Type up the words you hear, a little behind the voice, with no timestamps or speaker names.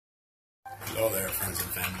Hello there, friends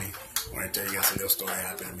and family. I want to tell you guys a little story that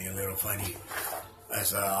happened to me, a little funny.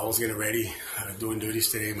 As I was getting ready, doing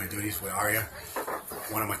duties today, my duties with Arya,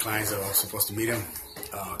 one of my clients that I was supposed to meet him,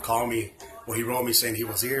 called me. Well, he wrote me saying he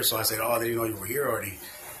was here, so I said, oh, I didn't know you were here already.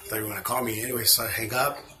 I thought you were going to call me. Anyway, so I hang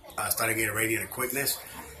up. I started getting ready in a quickness.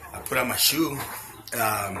 I put on my shoe.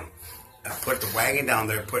 I put the wagon down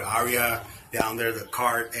there, put Arya down there, the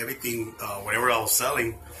cart, everything, whatever I was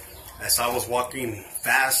selling. As I was walking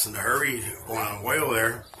fast in a hurry, going on the way over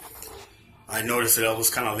there, I noticed that I was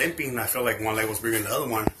kind of limping. I felt like one leg was bigger than the other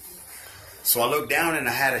one. So I looked down and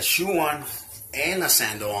I had a shoe on and a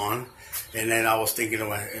sandal on. And then I was thinking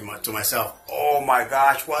to myself, oh my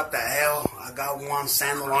gosh, what the hell? I got one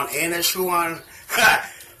sandal on and a shoe on.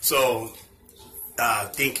 So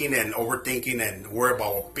thinking and overthinking and worried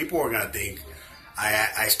about what people were going to think,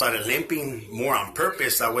 I started limping more on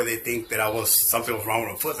purpose. That way they think that something was wrong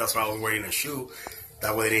with my foot. That's why I was wearing a shoe.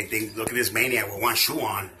 That way they didn't think, look at this maniac with one shoe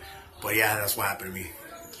on. But yeah, that's what happened to me.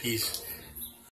 Peace.